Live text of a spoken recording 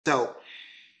So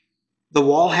the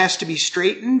wall has to be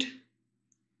straightened,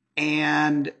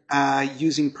 and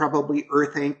using probably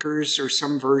earth anchors or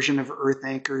some version of earth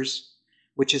anchors,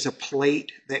 which is a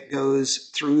plate that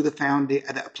goes through the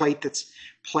foundation, a plate that's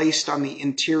placed on the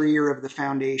interior of the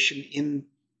foundation in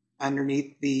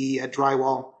underneath the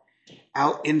drywall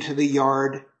out into the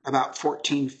yard about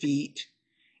 14 feet,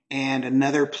 and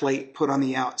another plate put on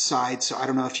the outside. So I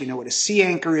don't know if you know what a sea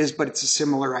anchor is, but it's a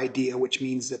similar idea, which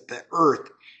means that the earth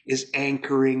is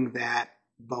anchoring that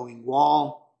bowing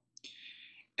wall.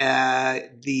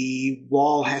 The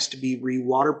wall has to be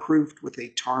re-waterproofed with a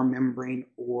tar membrane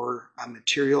or a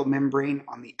material membrane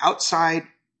on the outside.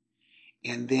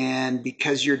 And then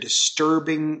because you're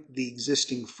disturbing the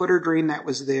existing footer drain that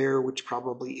was there, which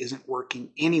probably isn't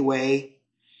working anyway,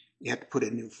 you have to put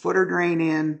a new footer drain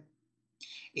in.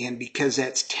 And because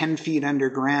that's 10 feet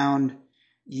underground,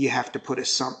 you have to put a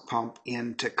sump pump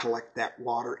in to collect that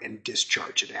water and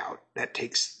discharge it out. That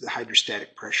takes the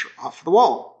hydrostatic pressure off the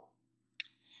wall.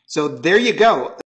 So there you go.